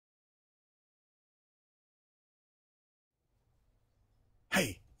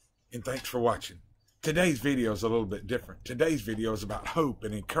and thanks for watching. Today's video is a little bit different. Today's video is about hope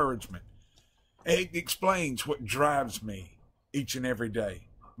and encouragement. It explains what drives me each and every day.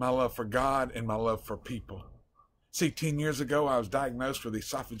 My love for God and my love for people. See, 10 years ago, I was diagnosed with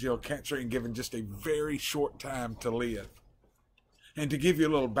esophageal cancer and given just a very short time to live. And to give you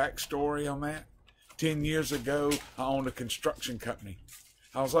a little backstory on that, 10 years ago, I owned a construction company.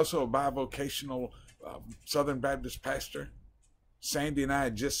 I was also a bivocational Southern Baptist pastor. Sandy and I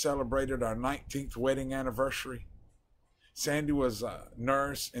had just celebrated our 19th wedding anniversary. Sandy was a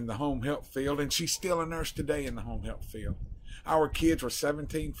nurse in the home health field, and she's still a nurse today in the home health field. Our kids were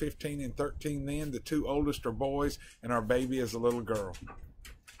 17, 15, and 13 then. The two oldest are boys, and our baby is a little girl.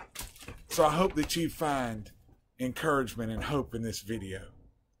 So I hope that you find encouragement and hope in this video.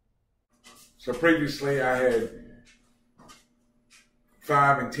 So previously I had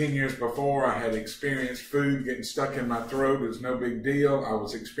 5 and 10 years before, I had experienced food getting stuck in my throat. It was no big deal. I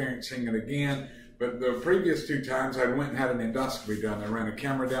was experiencing it again. But the previous 2 times, I went and had an endoscopy done. They ran a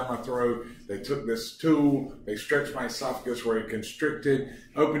camera down my throat. They took this tool. They stretched my esophagus where it constricted,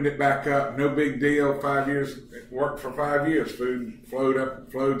 opened it back up. No big deal. 5 years, it worked for 5 years. Food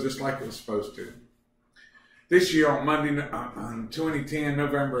flowed just like it was supposed to. This year on Monday, on 2010,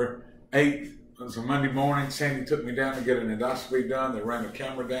 November 8th, it was a Monday morning. Sandy took me down to get an endoscopy done. They ran the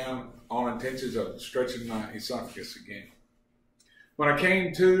camera down, all intentions of stretching my esophagus again. When I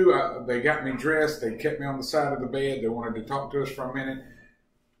came to, they got me dressed. They kept me on the side of the bed. They wanted to talk to us for a minute.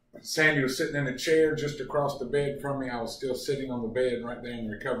 Sandy was sitting in a chair just across the bed from me. I was still sitting on the bed right there in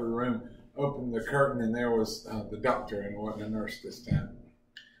the recovery room. Opened the curtain, and there was the doctor, and it wasn't a nurse this time.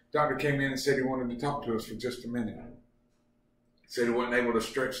 Doctor came in and said he wanted to talk to us for just a minute. Said he wasn't able to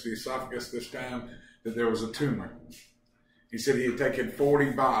stretch the esophagus this time, that there was a tumor. He said he had taken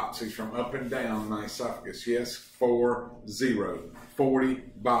 40 biopsies from up and down my esophagus. Yes, 40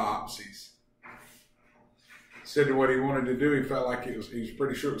 biopsies. Said that what he wanted to do, he felt like he was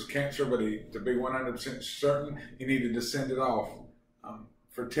pretty sure it was cancer, but to be 100% certain, he needed to send it off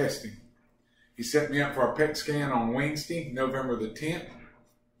for testing. He set me up for a PET scan on Wednesday, November the 10th.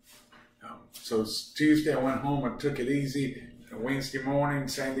 So Tuesday, I went home and took it easy. Wednesday morning,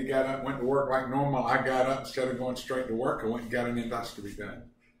 Sandy got up, went to work like normal. I got up, instead of going straight to work, I went and got an endoscopy done.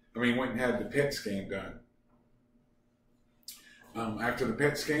 Went and had the PET scan done. After the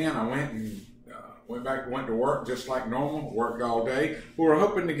PET scan, I went and went to work just like normal, worked all day. We were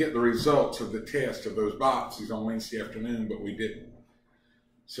hoping to get the results of the test of those biopsies on Wednesday afternoon, but we didn't.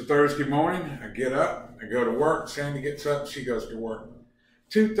 So Thursday morning, I get up, I go to work. Sandy gets up, she goes to work.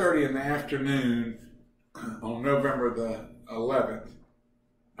 2:30 in the afternoon on November the 11th,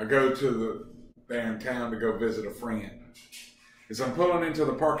 I go to there in town to go visit a friend. As I'm pulling into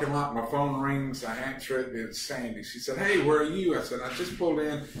the parking lot, my phone rings. I answer it. It's Sandy. She said, "Hey, where are you?" I said, "I just pulled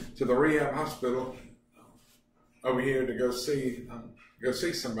in to the rehab hospital over here to go see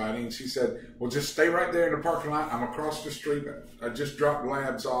somebody." And she said, "Well, just stay right there in the parking lot. I'm across the street. I just dropped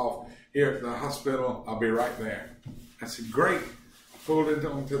labs off here at the hospital. I'll be right there." I said, "Great." I pulled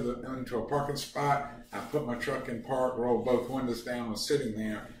into a parking spot. I put my truck in park, rolled both windows down, was sitting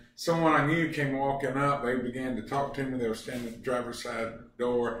there. Someone I knew came walking up. They began to talk to me. They were standing at the driver's side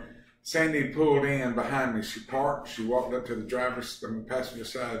door. Sandy pulled in behind me. She parked. She walked up to the passenger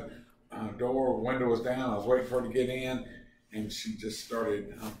side door. Window was down. I was waiting for her to get in, and she just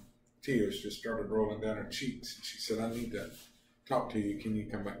started, tears just started rolling down her cheeks. And she said, "I need to talk to you. Can you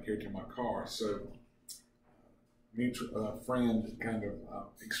come back here to my car?" So mutual friend kind of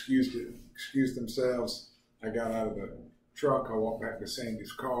excused themselves. I got out of the truck. I walked back to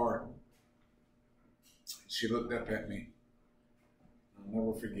Sandy's car. She looked up at me. I'll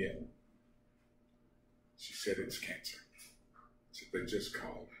never forget. She said, "It's cancer." I said, "They just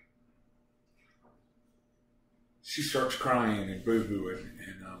called." She starts crying and boo-hooing,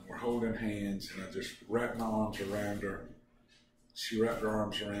 and we're holding hands, and I just wrapped my arms around her. She wrapped her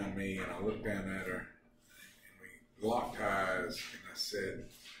arms around me, and I looked down at her. Locked eyes, and I said,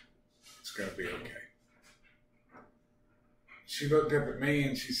 "It's going to be okay." She looked up at me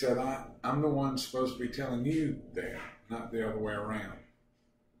and she said, I'm the one supposed to be telling you that, not the other way around.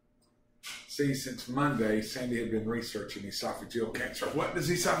 See, since Monday, Sandy had been researching esophageal cancer. What does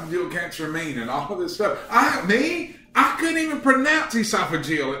esophageal cancer mean and all of this stuff? I couldn't even pronounce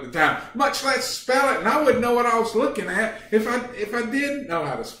esophageal at the time, much less spell it, and I wouldn't know what I was looking at if I didn't know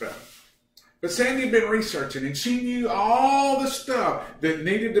how to spell it. But Sandy had been researching, and she knew all the stuff that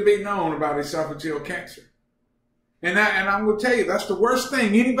needed to be known about esophageal cancer. And I'm going to tell you, that's the worst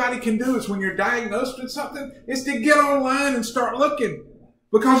thing anybody can do is when you're diagnosed with something, is to get online and start looking.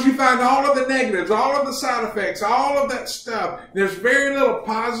 Because you find all of the negatives, all of the side effects, all of that stuff. There's very little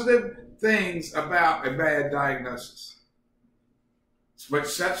positive things about a bad diagnosis.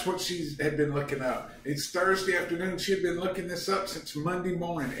 But that's what she had been looking up. It's Thursday afternoon. She had been looking this up since Monday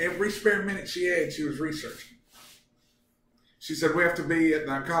morning. Every spare minute she had, she was researching. She said, we have to be at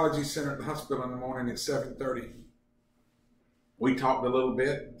the oncology center at the hospital in the morning at 7:30. We talked a little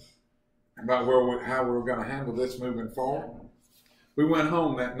bit about how we were going to handle this moving forward. We went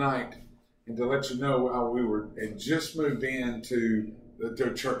home that night, and to let you know, we had just moved into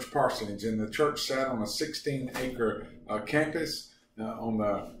the church parsonage, and the church sat on a 16-acre campus. On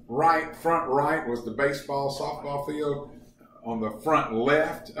the front right was the baseball, softball field. On the front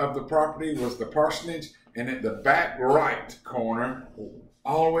left of the property was the parsonage, and at the back right corner,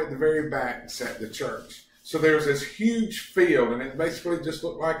 all the way at the very back, sat the church. So there was this huge field, and it basically just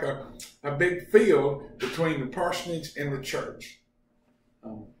looked like a big field between the parsonage and the church.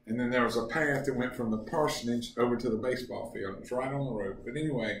 And then there was a path that went from the parsonage over to the baseball field. It was right on the road. But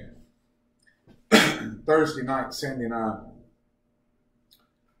anyway, Thursday night, Sandy and I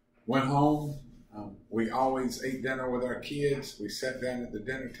went home. We always ate dinner with our kids. We sat down at the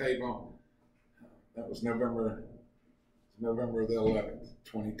dinner table. That was November the 11th,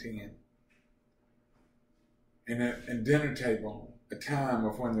 2010. And at dinner table, a time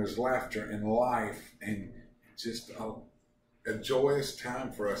of when there's laughter and life and just a joyous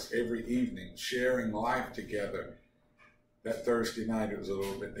time for us every evening, sharing life together. That Thursday night, it was a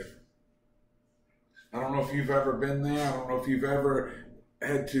little bit different. I don't know if you've ever been there. I don't know if you've ever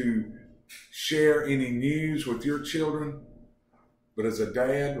had to share any news with your children, but as a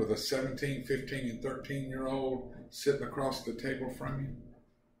dad with a 17, 15, and 13-year-old sitting across the table from you,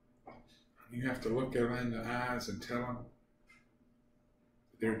 you have to look them in the eyes and tell them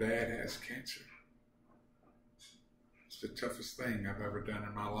their dad has cancer. It's the toughest thing I've ever done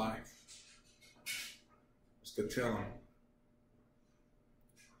in my life, is to tell them.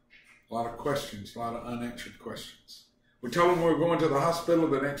 A lot of questions, a lot of unanswered questions. We told them we were going to the hospital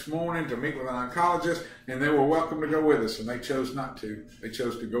the next morning to meet with an oncologist, and they were welcome to go with us, and they chose not to. They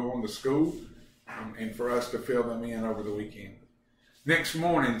chose to go on to school and for us to fill them in over the weekend. Next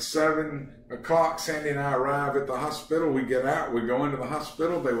morning, 7 o'clock, Sandy and I arrive at the hospital. We get out, we go into the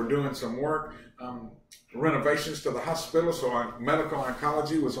hospital. They were doing some work, renovations to the hospital, so our medical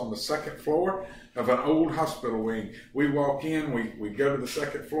oncology was on the second floor of an old hospital wing. We walk in, we go to the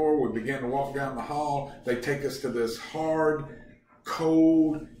second floor, we begin to walk down the hall. They take us to this hard,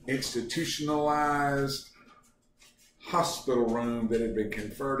 cold, institutionalized hospital room that had been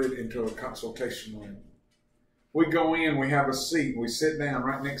converted into a consultation room. We go in, we have a seat, we sit down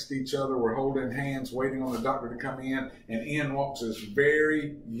right next to each other, we're holding hands, waiting on the doctor to come in, and in walks this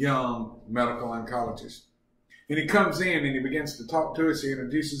very young medical oncologist. And he comes in and he begins to talk to us. He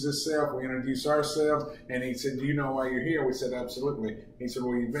introduces himself. We introduce ourselves. And he said, do you know why you're here? We said, absolutely. He said,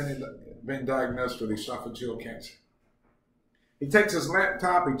 well, you've been diagnosed with esophageal cancer. He takes his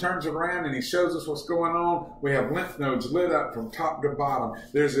laptop, he turns it around, and he shows us what's going on. We have lymph nodes lit up from top to bottom.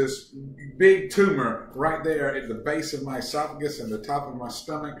 There's this big tumor right there at the base of my esophagus and the top of my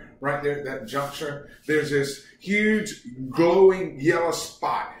stomach, right there at that juncture. There's this huge glowing yellow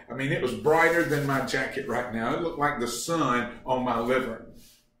spot. I mean, it was brighter than my jacket right now. It looked like the sun on my liver.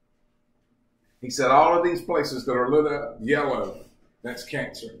 He said, all of these places that are lit up yellow, that's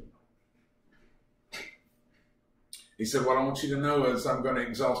cancer. He said, what I want you to know is I'm going to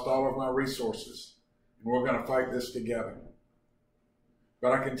exhaust all of my resources, and we're going to fight this together.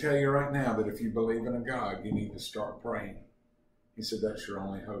 But I can tell you right now that if you believe in a God, you need to start praying. He said, that's your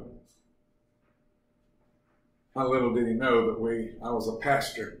only hope. How little did he know that I was a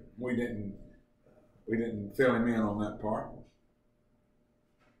pastor. We didn't fill him in on that part.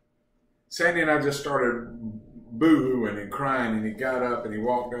 Sandy and I just started boo-hooing and crying, and he got up and he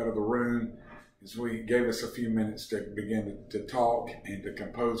walked out of the room. So he gave us a few minutes to begin to talk and to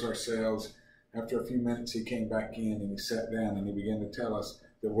compose ourselves. After a few minutes, he came back in and he sat down and he began to tell us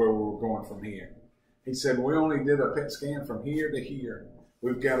that where we were going from here. He said, we only did a PET scan from here to here.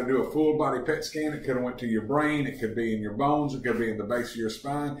 We've got to do a full body PET scan. It could have went to your brain. It could be in your bones. It could be in the base of your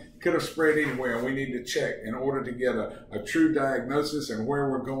spine. It could have spread anywhere. And we need to check in order to get a true diagnosis and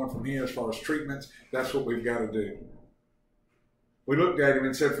where we're going from here as far as treatments. That's what we've got to do. We looked at him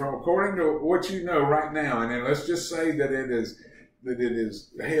and said, from according to what you know right now, and then let's just say that it is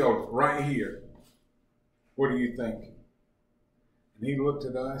held right here. What do you think? And he looked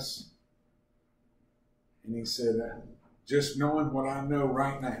at us and he said, just knowing what I know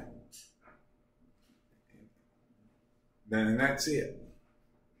right now, and that's it.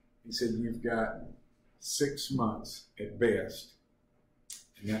 He said, you've got 6 months at best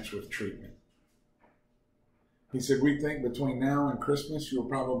and that's with treatment. He said, we think between now and Christmas you'll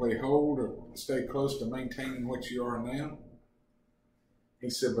probably hold or stay close to maintaining what you are now. He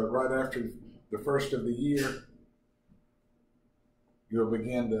said, but right after the first of the year, you'll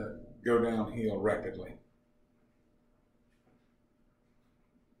begin to go downhill rapidly.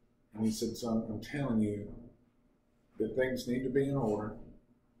 And he said, son, I'm telling you that things need to be in order.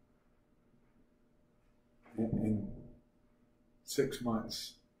 In 6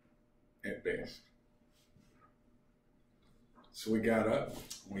 months at best. So we got up,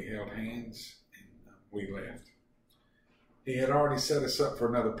 we held hands, and we left. He had already set us up for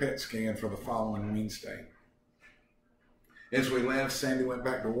another PET scan for the following Wednesday. As we left, Sandy went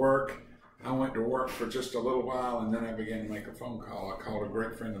back to work. I went to work for just a little while, and then I began to make a phone call. I called a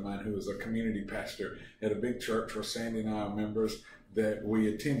great friend of mine who was a community pastor at a big church where Sandy and I are members that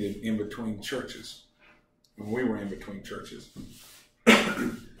we attended in between churches. When we were in between churches.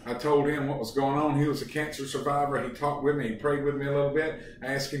 I told him what was going on. He was a cancer survivor. He talked with me. He prayed with me a little bit. I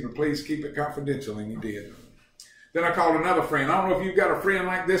asked him to please keep it confidential, and he did. Then I called another friend. I don't know if you've got a friend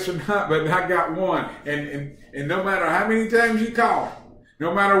like this or not, but I got one. And no matter how many times you call him,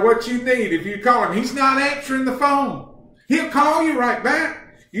 no matter what you need, if you call him, he's not answering the phone. He'll call you right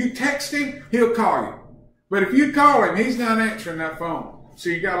back. You text him, he'll call you. But if you call him, he's not answering that phone. So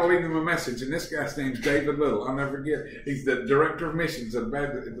you got to leave him a message. And this guy's name's David Little. I'll never forget. He's the director of missions at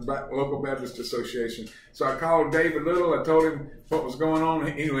the local Baptist Association. So I called David Little. I told him what was going on.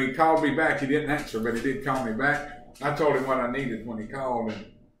 He called me back. He didn't answer, but he did call me back. I told him what I needed when he called and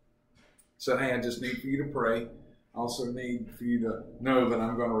said, hey, I just need for you to pray. I also need for you to know that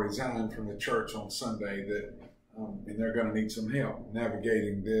I'm going to resign from the church on Sunday, and they're going to need some help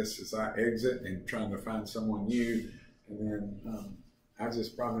navigating this as I exit and trying to find someone new. And then I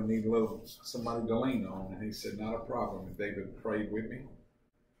just probably need somebody to lean on. And he said, not a problem. And David prayed with me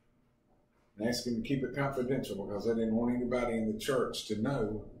and asked him to keep it confidential because I didn't want anybody in the church to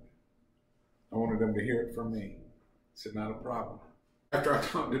know. I wanted them to hear it from me. He said, not a problem. After I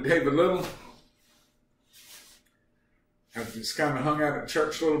talked to David Little, I just kind of hung out at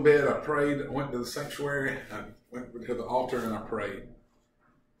church a little bit. I prayed. I went to the sanctuary. I went to the altar and I prayed.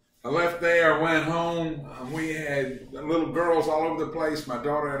 I left there, went home. We had little girls all over the place. My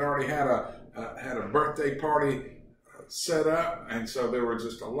daughter had already had a birthday party set up, and so there were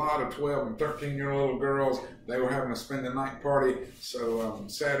just a lot of 12 and 13-year-old little girls. They were having a spend the night party. So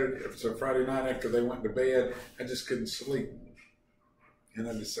Friday night after they went to bed, I just couldn't sleep, and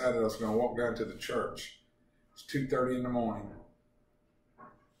I decided I was going to walk down to the church. It's 2:30 in the morning.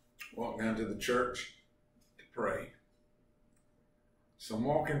 Walk down to the church to pray. So I'm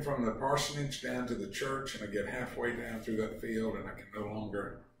walking from the parsonage down to the church, and I get halfway down through that field, and I can no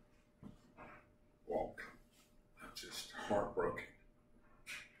longer walk. I'm just heartbroken.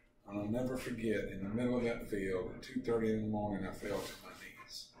 And I'll never forget, in the middle of that field, at 2:30 in the morning, I fell to my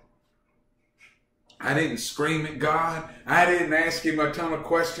knees. I didn't scream at God. I didn't ask him a ton of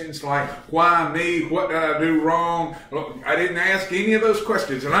questions like, why me? What did I do wrong? I didn't ask any of those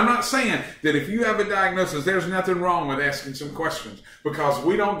questions. And I'm not saying that if you have a diagnosis, there's nothing wrong with asking some questions, because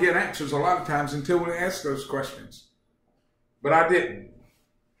we don't get answers a lot of times until we ask those questions. But I didn't.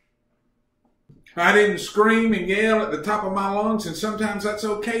 I didn't scream and yell at the top of my lungs, and sometimes that's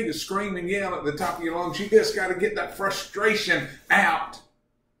okay to scream and yell at the top of your lungs. You just got to get that frustration out.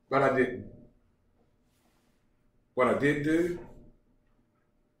 But I didn't. What I did do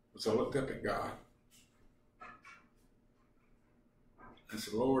was I looked up at God. I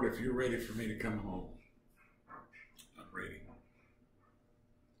said, Lord, if you're ready for me to come home, I'm ready.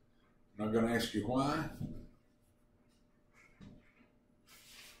 I'm not going to ask you why,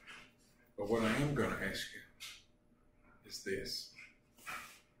 but what I am going to ask you is this.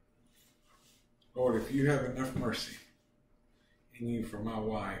 Lord, if you have enough mercy in you for my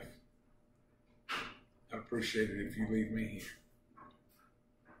wife, I'd appreciate it if you leave me here.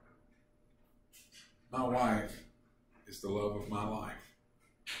 My wife is the love of my life.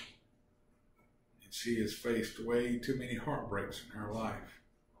 And she has faced way too many heartbreaks in her life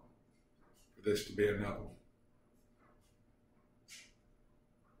for this to be another one.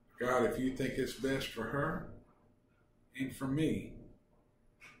 God, if you think it's best for her and for me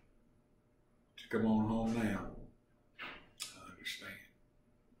to come on home now, I understand.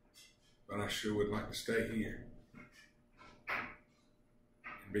 But I sure would like to stay here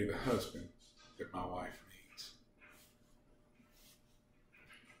and be the husband that my wife needs.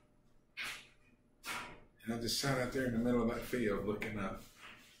 And I just sat out there in the middle of that field looking up,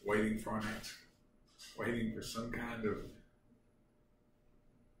 waiting for an answer, waiting for some kind of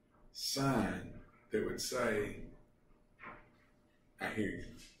sign that would say, I hear you.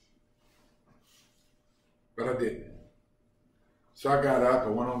 But I didn't. So I got up, I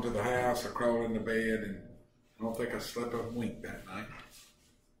went on to the house, I crawled into bed, and I don't think I slept a wink that night.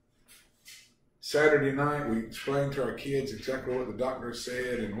 Saturday night, we explained to our kids exactly what the doctor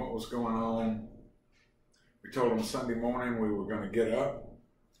said and what was going on. We told them Sunday morning we were going to get up,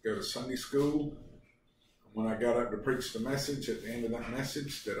 go to Sunday school. When I got up to preach the message, at the end of that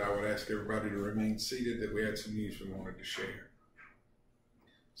message, that I would ask everybody to remain seated, that we had some news we wanted to share.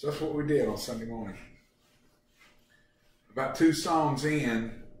 So that's what we did on Sunday morning. About 2 songs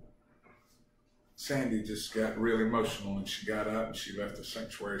in, Sandy just got really emotional, and she got up and she left the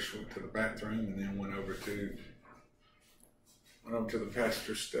sanctuary. She went to the bathroom and then went over to the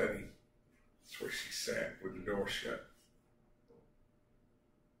pastor's study. That's where she sat with the door shut.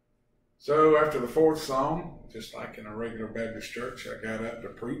 So after the 4th song, just like in a regular Baptist church, I got up to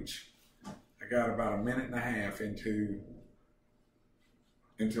preach. I got about a minute and a half into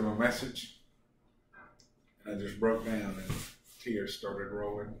my message, and I just broke down and tears started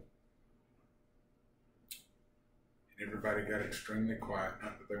rolling. And everybody got extremely quiet.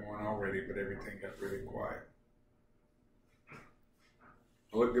 Not that they weren't already, but everything got really quiet.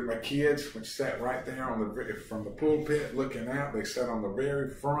 I looked at my kids, which sat right there from the pulpit looking out. They sat on the very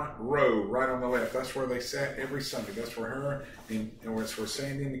front row, right on the left. That's where they sat every Sunday. That's where her and that's where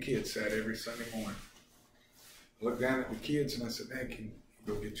Sandy and the kids sat every Sunday morning. I looked down at the kids and I said, "Hey, can you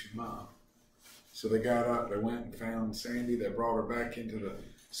go get your mom?" So they got up, they went and found Sandy. They brought her back into the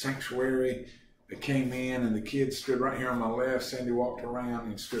sanctuary. They came in and the kids stood right here on my left. Sandy walked around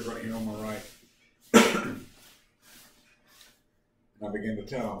and stood right here on my right. I began to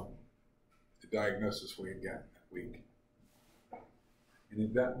tell them the diagnosis we had gotten that week. And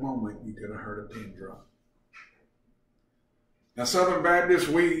at that moment, you could have heard a pin drop. Now, Southern Baptists,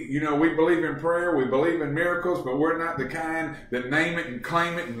 we believe in prayer, we believe in miracles, but we're not the kind that name it and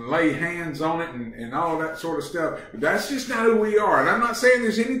claim it and lay hands on it and all that sort of stuff. But that's just not who we are. And I'm not saying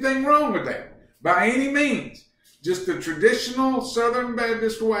there's anything wrong with that, by any means. Just the traditional Southern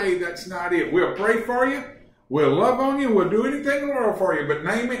Baptist way, that's not it. We'll pray for you. We'll love on you. We'll do anything in the world for you. But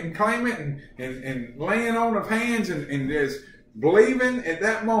name it and claim it and laying on of hands and just believing at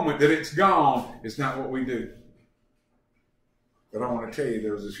that moment that it's gone is not what we do. But I want to tell you,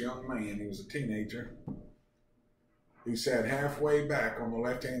 there was this young man. He was a teenager who sat halfway back on the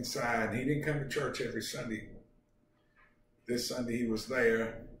left-hand side. And he didn't come to church every Sunday. This Sunday he was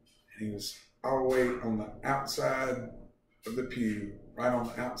there. And he was all the way on the outside of the pew, right on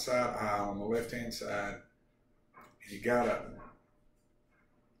the outside aisle on the left-hand side. He got up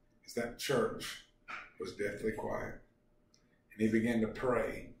as that church was deathly quiet. And he began to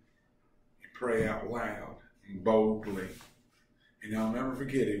pray. He prayed out loud and boldly. And I'll never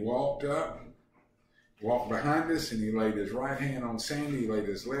forget, he walked up, walked behind us, and he laid his right hand on Sandy, he laid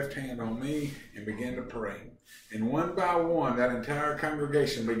his left hand on me, and began to pray. And one by one, that entire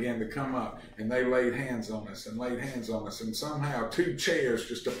congregation began to come up, and they laid hands on us and laid hands on us. And somehow 2 chairs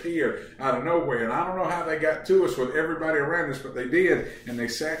just appeared out of nowhere. And I don't know how they got to us with everybody around us, but they did. And they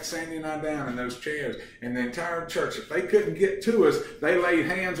sat Sandy and I down in those chairs. And the entire church, if they couldn't get to us, they laid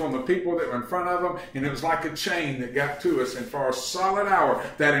hands on the people that were in front of them. And it was like a chain that got to us. And for a solid hour,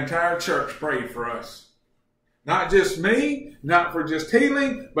 that entire church prayed for us. Not just me, not for just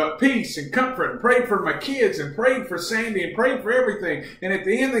healing, but peace and comfort, and prayed for my kids and prayed for Sandy and prayed for everything. And at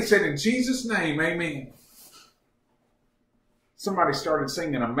the end they said, "In Jesus' name, amen." Somebody started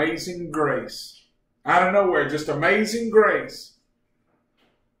singing Amazing Grace. Out of nowhere, just Amazing Grace.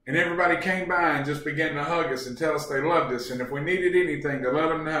 And everybody came by and just began to hug us and tell us they loved us. And if we needed anything, to let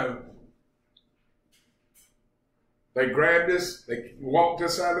them know. They grabbed us, they walked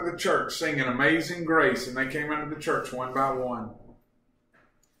us out of the church singing Amazing Grace, and they came out of the church one by one.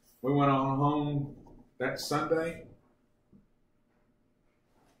 We went on home that Sunday.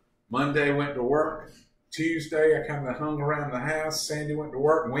 Monday went to work. Tuesday I kind of hung around the house. Sandy went to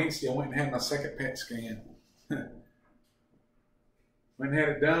work. Wednesday I went and had my second PET scan. Went and had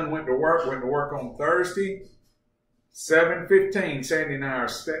it done, went to work on Thursday. 7:15, Sandy and I are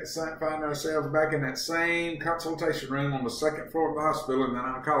finding ourselves back in that same consultation room on the 2nd floor of the hospital in the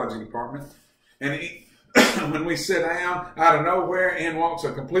oncology department. And when we sit down, out of nowhere, in walks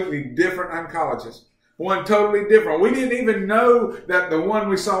a completely different oncologist. One totally different. We didn't even know that the one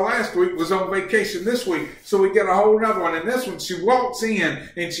we saw last week was on vacation this week. So we get a whole other one. And this one, she walks in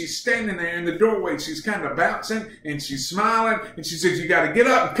and she's standing there in the doorway. She's kind of bouncing and she's smiling. And she says, "You got to get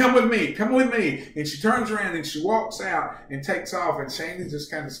up and come with me. Come with me." And she turns around and she walks out and takes off. And Sandy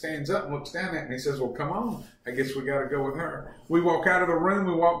just kind of stands up and looks down at me and he says, "Well, come on. I guess we got to go with her. We walk out of the room,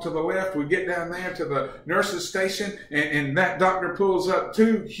 we walk to the left, we get down there to the nurse's station, and that doctor pulls up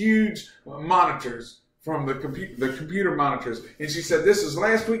 2 huge monitors from the computer monitors. And she said, this is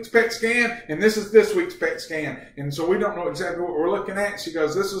last week's PET scan, and this is this week's PET scan. And so we don't know exactly what we're looking at. She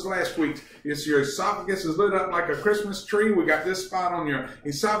goes, this is last week's. It's your esophagus is lit up like a Christmas tree. We got this spot on your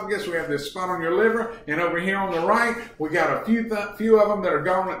esophagus. We have this spot on your liver. And over here on the right, we got a few of them that are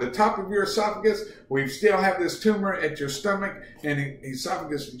gone at the top of your esophagus. We still have this tumor at your stomach and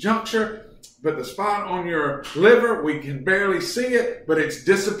esophagus juncture. But the spot on your liver, we can barely see it, but it's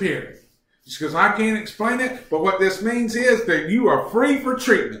disappearing. She goes, I can't explain it, but what this means is that you are free for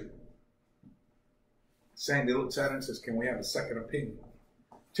treatment. Sandy looks at her and says, can we have a second opinion?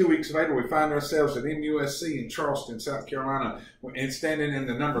 2 weeks later, we find ourselves at MUSC in Charleston, South Carolina, and standing in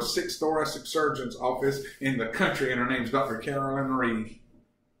the number 6 thoracic surgeon's office in the country, and her name's Dr. Carolyn Reed.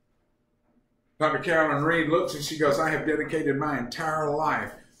 Dr. Carolyn Reed looks and she goes, I have dedicated my entire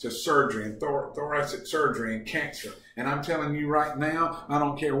life to surgery and thoracic surgery and cancer. And I'm telling you right now, I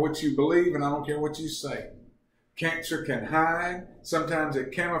don't care what you believe and I don't care what you say. Cancer can hide. Sometimes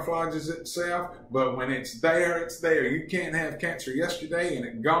it camouflages itself, but when it's there, it's there. You can't have cancer yesterday and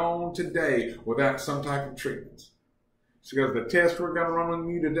it gone today without some type of treatment. She goes, the test we're going to run on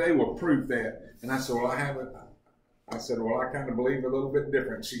you today will prove that. And I said, well, I haven't. I said, well, I kind of believe a little bit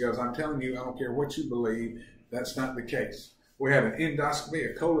different. She goes, I'm telling you, I don't care what you believe. That's not the case. We had an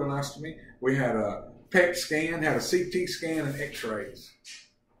endoscopy, a colonoscopy. We had a PET scan, had a CT scan, and x-rays.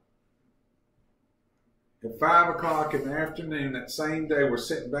 At 5 o'clock in the afternoon that same day, we're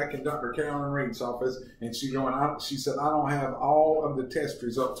sitting back in Dr. Carolyn Reed's office, and she said, I don't have all of the test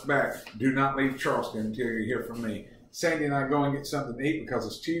results back. Do not leave Charleston until you hear from me. Sandy and I go and get something to eat because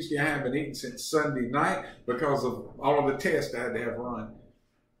it's Tuesday. I haven't eaten since Sunday night because of all of the tests I had to have run.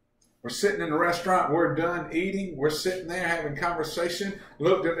 We're sitting in the restaurant. We're done eating. We're sitting there having conversation,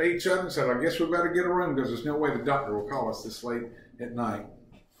 looked at each other and said, I guess we better get a room because there's no way the doctor will call us this late at night.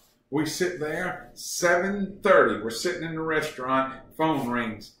 We sit there, 7:30. We're sitting in the restaurant. Phone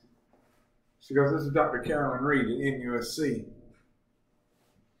rings. She goes, this is Dr. Carolyn Reed at MUSC. I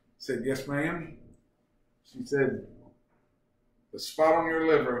said, yes, ma'am. She said, the spot on your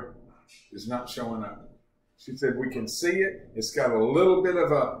liver is not showing up. She said, we can see it. It's got a little bit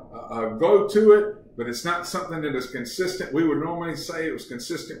of a glow to it, but it's not something that is consistent. We would normally say it was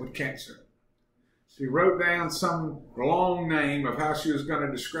consistent with cancer. She wrote down some long name of how she was going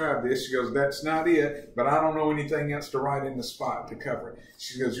to describe this. She goes, that's not it, but I don't know anything else to write in the spot to cover it.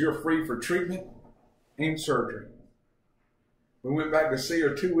 She goes, you're free for treatment and surgery. We went back to see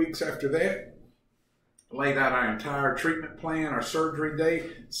her 2 weeks after that, laid out our entire treatment plan, our surgery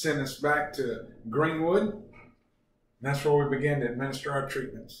date, sent us back to Greenwood. And that's where we began to administer our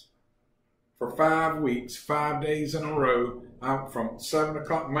treatments. For 5 weeks, 5 days in a row, from 7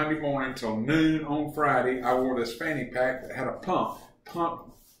 o'clock Monday morning till noon on Friday, I wore this fanny pack that had a pump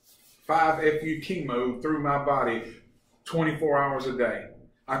 5-FU chemo through my body 24 hours a day.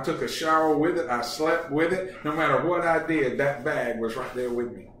 I took a shower with it. I slept with it. No matter what I did, that bag was right there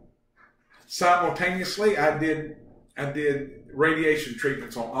with me. Simultaneously, I did radiation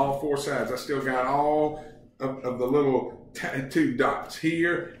treatments on all 4 sides. I still got all of the little 2 dots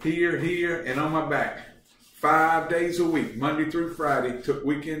here, here, here, and on my back. 5 days a week, Monday through Friday, took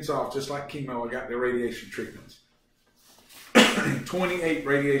weekends off, just like chemo. I got the radiation treatments. 28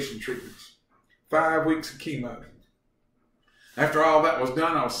 radiation treatments. 5 weeks of chemo. After all that was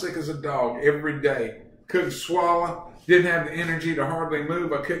done, I was sick as a dog every day. Couldn't swallow, didn't have the energy to hardly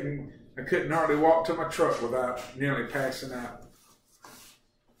move. I couldn't hardly walk to my truck without nearly passing out.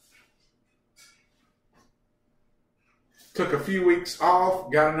 Took a few weeks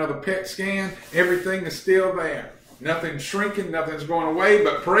off, got another PET scan. Everything is still there. Nothing's shrinking, nothing's going away,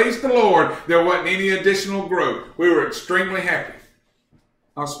 but praise the Lord, there wasn't any additional growth. We were extremely happy.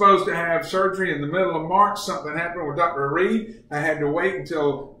 I was supposed to have surgery in the middle of March. Something happened with Dr. Reed. I had to wait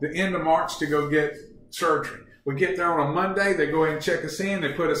until the end of March to go get surgery. We get there on a Monday. They go ahead and check us in.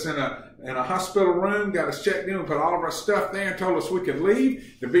 They put us in a hospital room, got us checked in, put all of our stuff there, and told us we could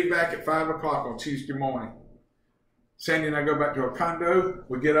leave to be back at 5 o'clock on Tuesday morning. Sandy and I go back to a condo.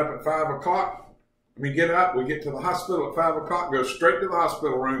 We get up at 5 o'clock. We get to the hospital at 5 o'clock, go straight to the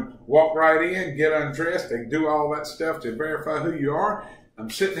hospital room, walk right in, get undressed. They do all that stuff to verify who you are. I'm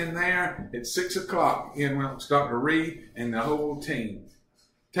sitting in there at 6 o'clock in with Dr. Reed and the whole team.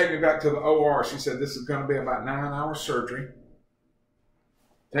 Take me back to the OR. She said, this is going to be about 9-hour surgery.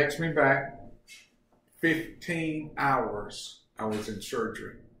 Takes me back. 15 hours I was in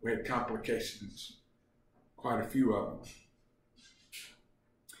surgery. We had complications. Quite a few of them.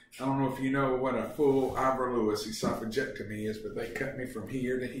 I don't know if you know what a full Ivor Lewis esophagectomy is, but they cut me from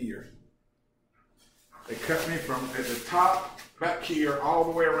here to here. They cut me from at the top back here all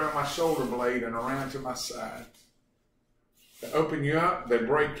the way around my shoulder blade and around to my side. They open you up, they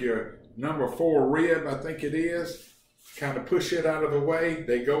break your number 4 rib, I think it is, kind of push it out of the way.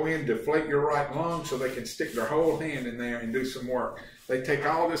 They go in, deflate your right lung so they can stick their whole hand in there and do some work. They take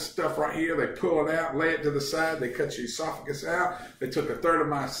all this stuff right here, they pull it out, lay it to the side, they cut your esophagus out. They took a third of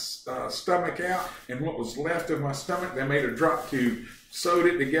my stomach out, and what was left of my stomach, they made a drop tube, sewed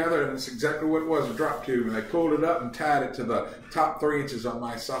it together, and that's exactly what it was, a drop tube. And they pulled it up and tied it to the top 3 inches on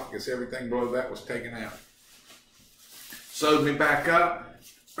my esophagus. Everything below that was taken out. Sewed me back up,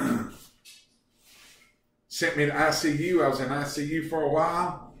 sent me to ICU. I was in ICU for a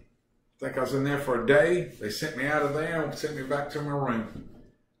while. I think I was in there for a day. They sent me out of there and sent me back to my room.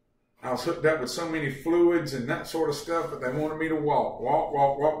 I was hooked up with so many fluids and that sort of stuff, but they wanted me to walk.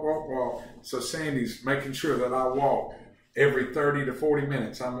 So Sandy's making sure that I walk every 30 to 40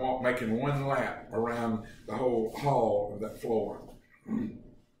 minutes. I'm making 1 lap around the whole hall of that floor.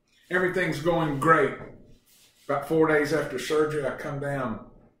 Everything's going great. About 4 days after surgery, I come down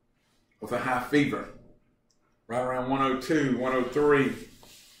with a high fever, right around 102, 103.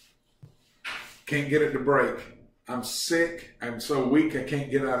 Can't get it to break. I'm sick. I'm so weak I can't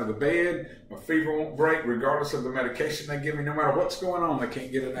get out of the bed. My fever won't break regardless of the medication they give me. No matter what's going on, they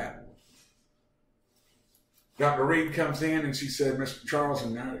can't get it out. Dr. Reed comes in and she said, Mr. Charles,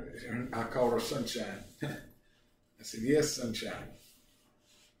 and I called her Sunshine. I said, yes, Sunshine.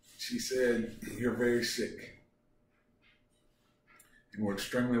 She said, you're very sick. And we're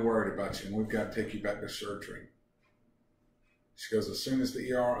extremely worried about you, and we've got to take you back to surgery. She goes, as soon as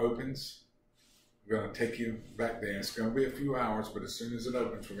the ER opens, we're going to take you back there. It's going to be a few hours, but as soon as it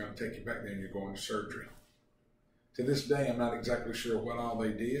opens, we're going to take you back there and you're going to surgery. To this day, I'm not exactly sure what all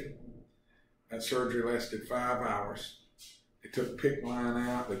they did. That surgery lasted 5 hours. They took PICC line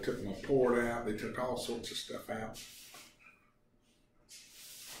out. They took my port out. They took all sorts of stuff out.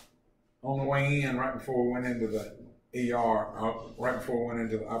 On the way in, right before we went into the ER, right before we went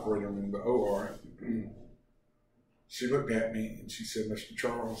into the operating room, the OR, she looked at me and she said, Mr.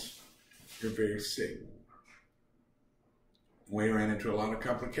 Charles, you're very sick. We ran into a lot of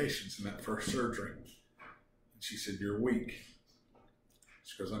complications in that first surgery. And she said, you're weak.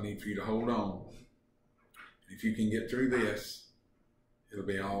 She goes, I need for you to hold on. And if you can get through this, it'll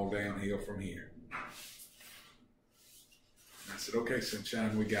be all downhill from here. And I said, okay,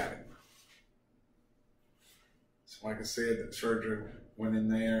 Sunshine, we got it. So like I said, that surgery went in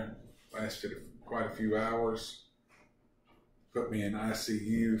there, lasted quite a few hours, put me in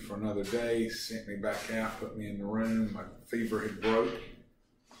ICU for another day, sent me back out, put me in the room. My fever had broke.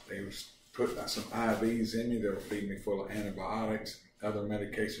 They put some IVs in me. They were feeding me full of antibiotics, other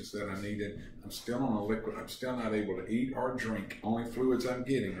medications that I needed. I'm still on a liquid. I'm still not able to eat or drink. Only fluids I'm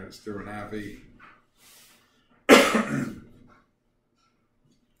getting are through an IV.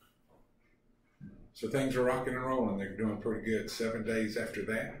 So things are rocking and rolling. They're doing pretty good. 7 days after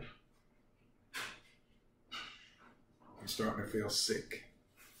that, I'm starting to feel sick,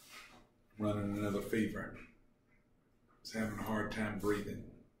 running another fever. I was having a hard time breathing.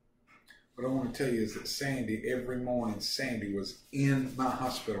 What I want to tell you is that Sandy, every morning, Sandy was in my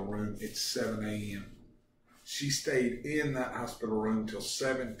hospital room at 7 a.m. She stayed in that hospital room till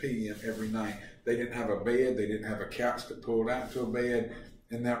 7 p.m. every night. They didn't have a bed. They didn't have a couch to pull out to a bed.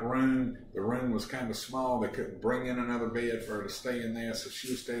 In that room, the room was kind of small. They couldn't bring in another bed for her to stay in there, so she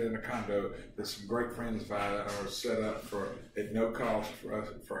was staying in a condo that some great friends of ours set up for at no cost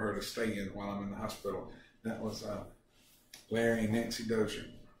for her to stay in while I'm in the hospital. That was Larry and Nancy Dozier.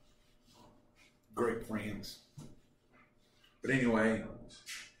 Great friends. But anyway,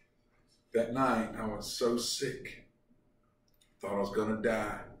 that night I was so sick, thought I was going to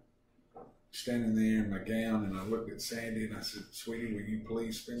die. Standing there in my gown, and I looked at Sandy and I said, sweetie, will you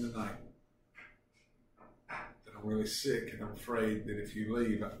please spend the night? That I'm really sick and I'm afraid that if you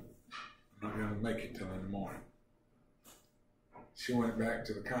leave, I'm not going to make it till in the morning. She went back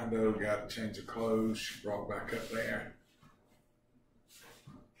to the condo, got a change of clothes. She brought back up there.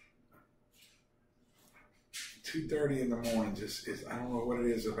 2:30 in the morning I don't know what it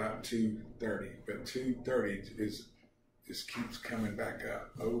is about 2:30, but 2:30 just keeps coming back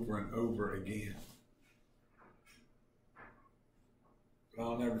up over and over again. But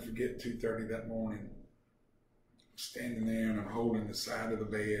I'll never forget 2:30 that morning. I'm standing there and I'm holding the side of the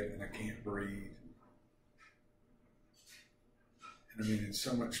bed and I can't breathe. And I'm in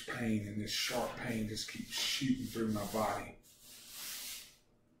so much pain, and this sharp pain just keeps shooting through my body.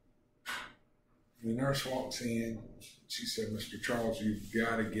 The nurse walks in. She said, "Mr. Charles, you've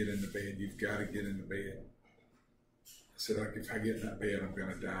got to get in the bed. You've got to get in the bed." I said, "If I get in that bed, I'm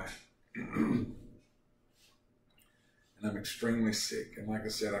going to die." And I'm extremely sick. And like I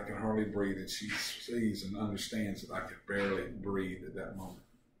said, I can hardly breathe. And she sees and understands that I could barely breathe at that moment.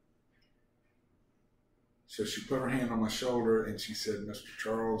 So she put her hand on my shoulder and she said, "Mr.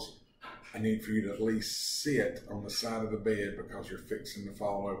 Charles, I need for you to at least sit on the side of the bed because you're fixing to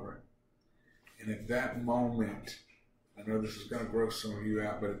fall over." And at that moment, I know this is going to gross some of you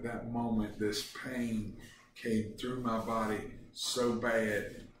out, but at that moment, this pain came through my body so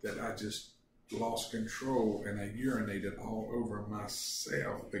bad that I just lost control and I urinated all over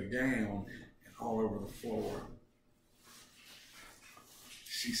myself, the gown, and all over the floor.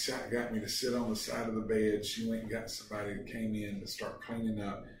 She got me to sit on the side of the bed. She went and got somebody who came in to start cleaning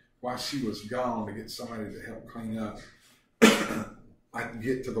up. While she was gone to get somebody to help clean up, I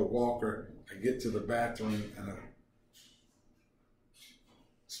get to the walker, I get to the bathroom, and I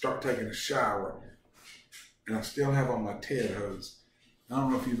start taking a shower. And I still have on my Ted hose. I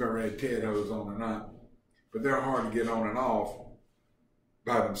don't know if you've ever had Ted hose on or not, but they're hard to get on and off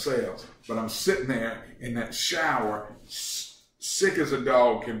by themselves. But I'm sitting there in that shower, sick as a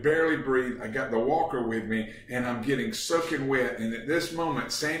dog, can barely breathe. I got the walker with me, and I'm getting soaking wet. And at this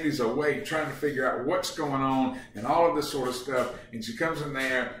moment, Sandy's awake, trying to figure out what's going on and all of this sort of stuff. And she comes in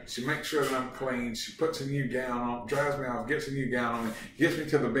there, she makes sure that I'm clean. She puts a new gown on, dries me off, gets a new gown on me, gets me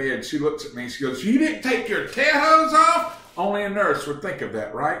to the bed. She looks at me, and she goes, "You didn't take your Ted hose off?" Only a nurse would think of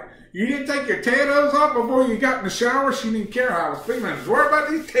that, right? "You didn't take your Ted hose off before you got in the shower?" She didn't care how I was feeling. I was worried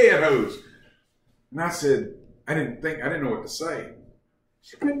about these Ted hose. And I said, I didn't know what to say.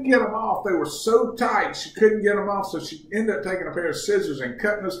 She couldn't get them off. They were so tight, she couldn't get them off. So she ended up taking a pair of scissors and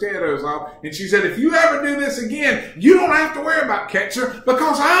cutting those Ted hose off. And she said, "If you ever do this again, you don't have to worry about cancer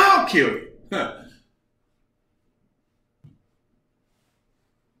because I'll kill you."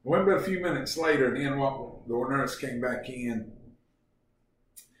 Well, but a few minutes later, and then the nurse came back in,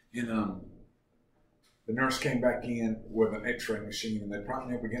 and the nurse came back in with an x-ray machine, and they prop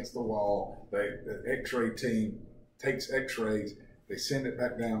me up against the wall. The x-ray team takes x-rays. They send it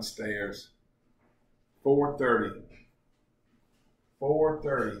back downstairs. 4:30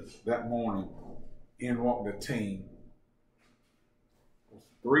 that morning, in walked the team.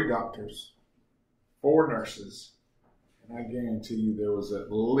 3 doctors, 4 nurses, and I guarantee you there was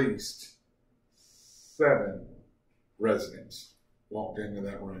at least 7 residents walked into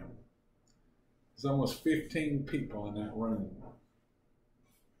that room. There's almost 15 people in that room.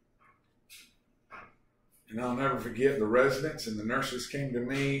 And I'll never forget, the residents and the nurses came to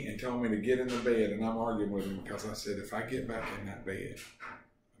me and told me to get in the bed, and I'm arguing with them because I said, if I get back in that bed,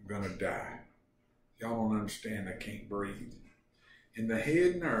 I'm going to die. Y'all don't understand, I can't breathe. And the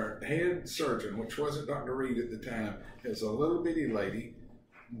head surgeon, which wasn't Dr. Reed at the time, is a little bitty lady,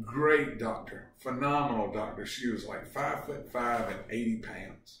 great doctor, phenomenal doctor. She was like 5'5" and 80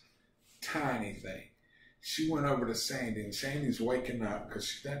 pounds, tiny thing. She went over to Sandy, and Sandy's waking up because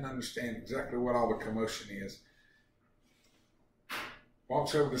she doesn't understand exactly what all the commotion is.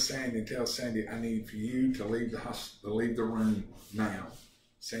 Walks over to Sandy and tells Sandy, "I need for you to leave the room now."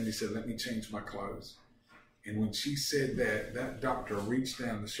 Sandy said, "Let me change my clothes." And when she said that, that doctor reached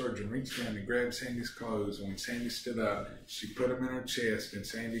down, the surgeon reached down and grabbed Sandy's clothes. And when Sandy stood up, she put them in her chest, and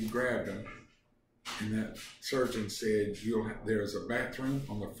Sandy grabbed them. And that surgeon said, "There's a bathroom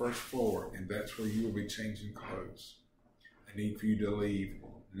on the first floor, and that's where you will be changing clothes. I need for you to leave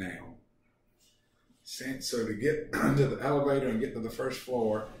now." So to get into the elevator and get to the first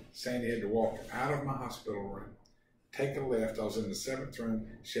floor, Sandy had to walk out of my hospital room, take a left. I was in the 7th room.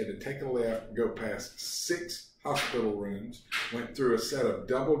 She had to take a left, go past 6 hospital rooms, went through a set of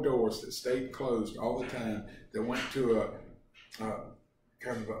double doors that stayed closed all the time, that went to a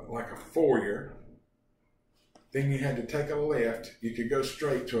kind of like a foyer. Then you had to take a left. You could go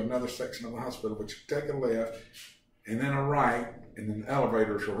straight to another section of the hospital, but you could take a left and then a right, and then the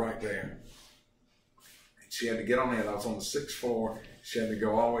elevators were right there. And she had to get on that. I was on the 6th floor. She had to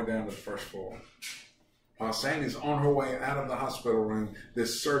go all the way down to the 1st floor. While Sandy's on her way out of the hospital room,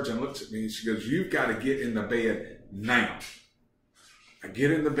 this surgeon looks at me and she goes, "You've got to get in the bed now." I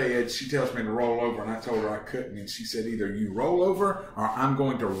get in the bed. She tells me to roll over, and I told her I couldn't. And she said, "Either you roll over or I'm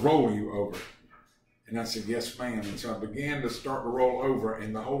going to roll you over." And I said, "Yes, ma'am." And so I began to start to roll over,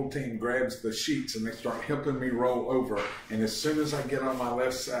 and the whole team grabs the sheets and they start helping me roll over. And as soon as I get on my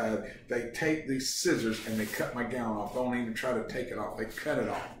left side, they take these scissors and they cut my gown off. Don't even try to take it off. They cut it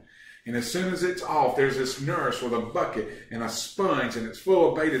off. And as soon as it's off, there's this nurse with a bucket and a sponge, and it's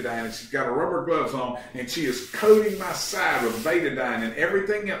full of betadine, and she's got her rubber gloves on, and she is coating my side with betadine and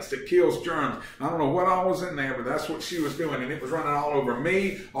everything else that kills germs. I don't know what all was in there, but that's what she was doing, and it was running all over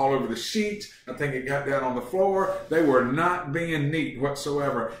me, all over the sheets. I think it got down on the floor. They were not being neat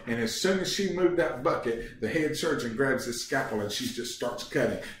whatsoever. And as soon as she moved that bucket, the head surgeon grabs this scalpel, and she just starts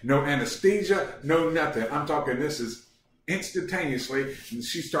cutting. No anesthesia, no nothing. I'm talking, this is instantaneously, and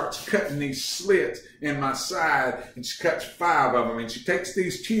she starts cutting these slits in my side, and she cuts 5 of them, and she takes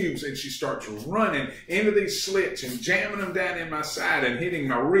these tubes and she starts running into these slits and jamming them down in my side and hitting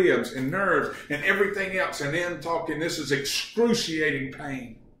my ribs and nerves and everything else. And then talking, this is excruciating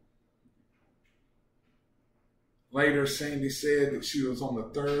pain. Later, Sandy said that she was on the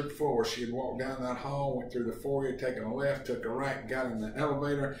 3rd floor. She had walked down that hall, went through the foyer, taken a left, took a right, got in the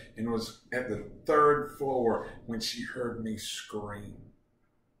elevator, and was at the 3rd floor when she heard me scream.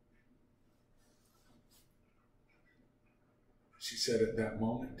 She said at that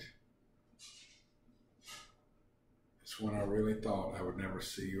moment, it's when I really thought I would never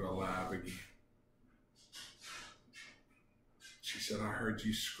see you alive again. She said, I heard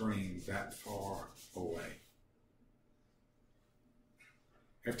you scream that far away.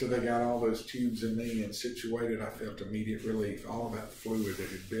 After they got all those tubes in me and situated, I felt immediate relief. All of that fluid that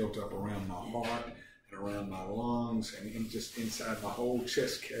had built up around my heart and around my lungs and just inside my whole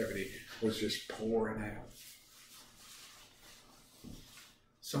chest cavity was just pouring out.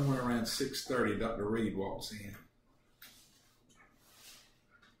 Somewhere around 6:30, Dr. Reed walks in.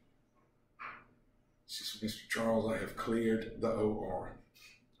 She said, Mr. Charles, I have cleared the OR.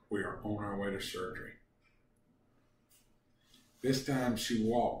 We are on our way to surgery. This time she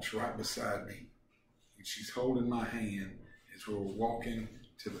walks right beside me, and she's holding my hand as we're walking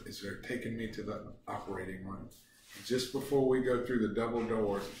as they're taking me to the operating room. And just before we go through the double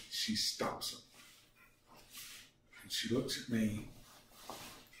doors, she stops them. And she looks at me,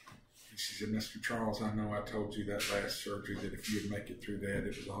 and she said, Mr. Charles, I know I told you that last surgery that if you'd make it through that,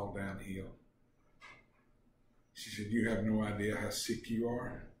 it was all downhill. She said, you have no idea how sick you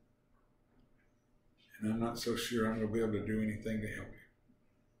are. And I'm not so sure I'm going to be able to do anything to help you.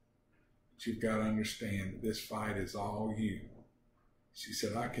 But you've got to understand that this fight is all you. She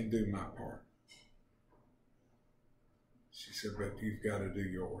said, I can do my part. She said, but you've got to do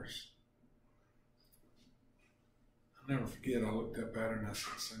yours. I'll never forget, I looked up at her and I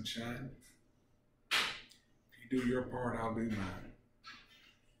said, Sunshine, if you do your part, I'll do mine.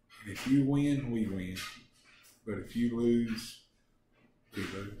 And if you win, we win. But if you lose, we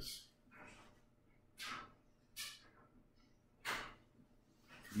lose.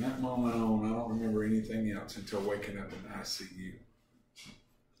 From that moment on, I don't remember anything else until waking up in the ICU.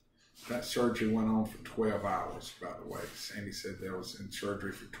 That surgery went on for 12 hours, by the way. Sandy said they was in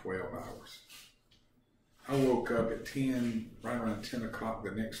surgery for 12 hours. I woke up at right around 10 o'clock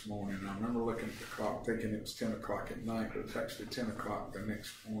the next morning. I remember looking at the clock thinking it was 10 o'clock at night, but it's actually 10 o'clock the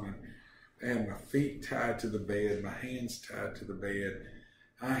next morning. I had my feet tied to the bed, my hands tied to the bed.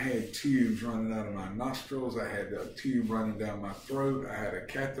 I had tubes running out of my nostrils. I had a tube running down my throat. I had a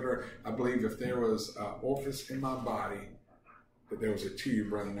catheter. I believe if there was an orifice in my body, that there was a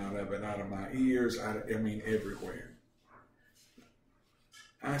tube running out of it, out of my ears, I mean everywhere.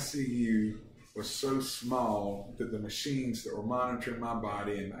 ICU was so small that the machines that were monitoring my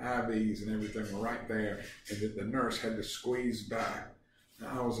body and the IVs and everything were right there, and that the nurse had to squeeze back.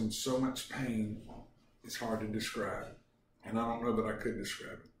 Now, I was in so much pain, it's hard to describe. And I don't know that I could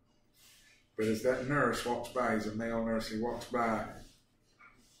describe it. But as that nurse walks by, he's a male nurse, he walks by,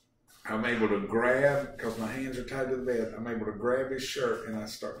 I'm able to grab, because my hands are tied to the bed, I'm able to grab his shirt and I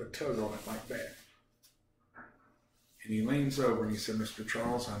start to tug on it like that. And he leans over and he said, Mr.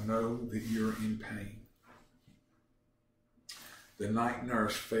 Charles, I know that you're in pain. The night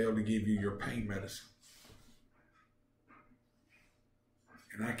nurse failed to give you your pain medicine.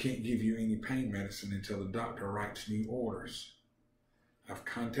 And I can't give you any pain medicine until the doctor writes new orders. I've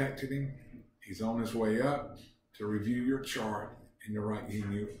contacted him. He's on his way up to review your chart and to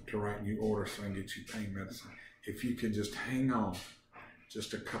write new orders so I can get you pain medicine. If you could just hang on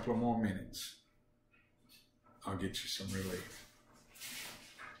just a couple of more minutes, I'll get you some relief.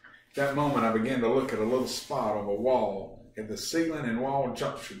 At that moment, I began to look at a little spot on the wall at the ceiling and wall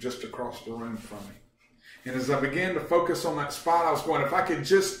juncture just across the room from me. And as I began to focus on that spot, I was going, if I could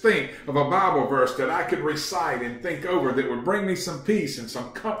just think of a Bible verse that I could recite and think over that would bring me some peace and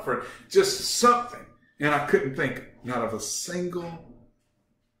some comfort, just something. And I couldn't think not of a single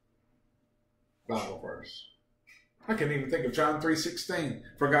Bible verse. I can't even think of John 3:16.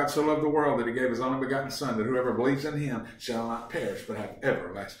 For God so loved the world that he gave his only begotten Son, that whoever believes in him shall not perish, but have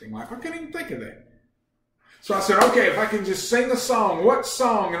everlasting life. I can't even think of that. So I said, okay, if I can just sing a song, what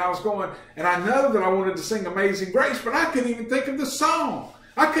song? And I was going, and I know that I wanted to sing Amazing Grace, but I couldn't even think of the song.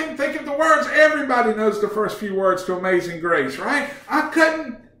 I couldn't think of the words. Everybody knows the first few words to Amazing Grace, right? I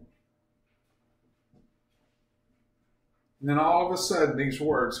couldn't. And then all of a sudden, these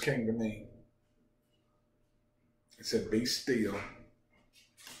words came to me. It said, be still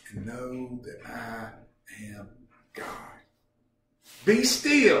and know that I am God. Be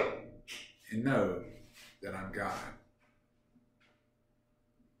still and know that I'm God.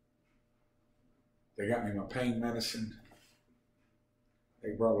 They got me my pain medicine.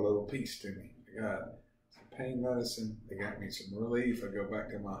 They brought a little peace to me. They got some pain medicine. They got me some relief. I go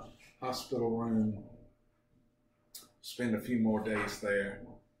back to my hospital room, spend a few more days there.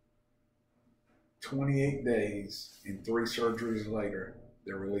 28 days and 3 surgeries later,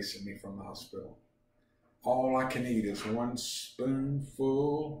 they're releasing me from the hospital. All I can eat is 1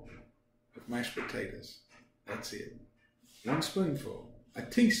 spoonful of mashed potatoes. That's it. 1 spoonful. A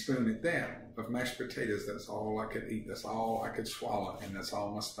teaspoon at that of mashed potatoes. That's all I could eat. That's all I could swallow. And that's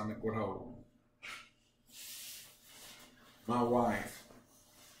all my stomach would hold. My wife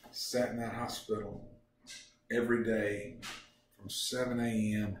sat in that hospital every day from 7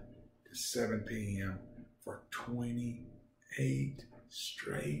 a.m. to 7 p.m. for 28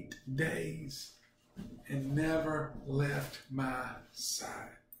 straight days and never left my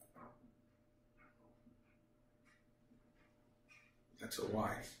side. That's a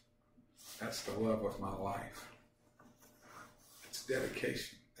wife. That's the love of my life. That's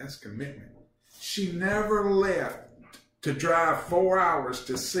dedication. That's commitment. She never left to drive 4 hours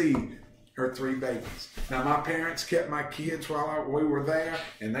to see her 3 babies. Now, my parents kept my kids while we were there,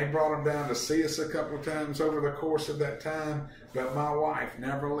 and they brought them down to see us a couple of times over the course of that time, but my wife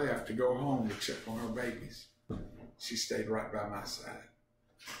never left to go home to check on her babies. She stayed right by my side.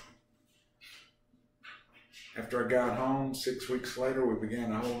 After I got home, 6 weeks later, we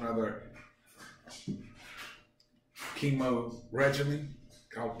began a whole other chemo regimen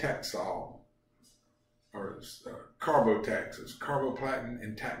called Taxol, or Carbotaxes. Carboplatin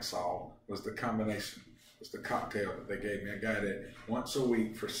and Taxol was the combination, was the cocktail that they gave me. I got it once a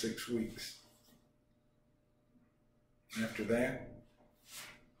week for 6 weeks. And after that,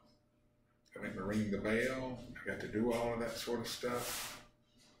 I went to ring the bell. I got to do all of that sort of stuff.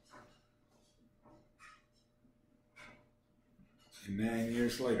 And 9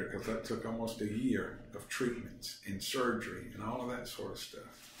 years later, because that took almost a year of treatments and surgery and all of that sort of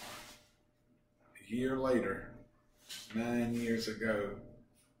stuff. A year later, 9 years ago,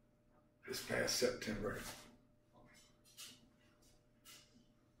 this past September,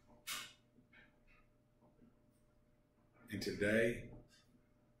 and today,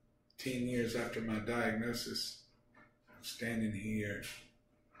 10 years after my diagnosis, I'm standing here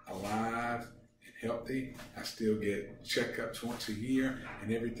alive and healthy. I still get checkups once a year,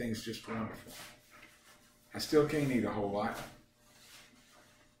 and everything's just wonderful. I still can't eat a whole lot.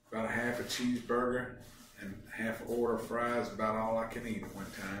 About a half a cheeseburger and half an order of fries, about all I can eat at one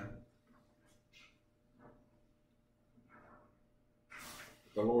time.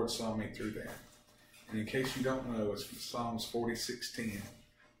 The Lord saw me through that. And in case you don't know, it's Psalms 46:10,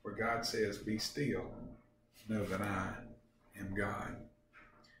 where God says, be still, know that I am God.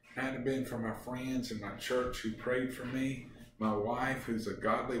 Had it been for my friends in my church who prayed for me, my wife, who's a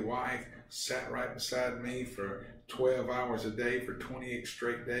godly wife, sat right beside me for 12 hours a day for 28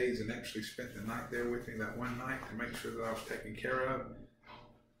 straight days and actually spent the night there with me that one night to make sure that I was taken care of,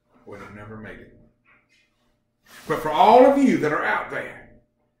 would have never made it. But for all of you that are out there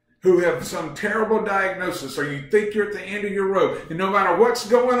who have some terrible diagnosis, or you think you're at the end of your rope, and no matter what's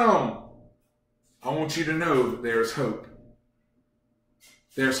going on, I want you to know that there's hope.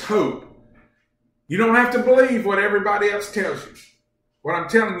 There's hope. You don't have to believe what everybody else tells you. What I'm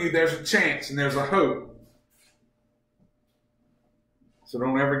telling you, there's a chance and there's a hope. So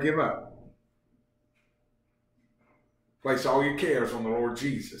don't ever give up. Place all your cares on the Lord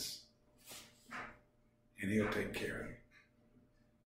Jesus, and He'll take care of you.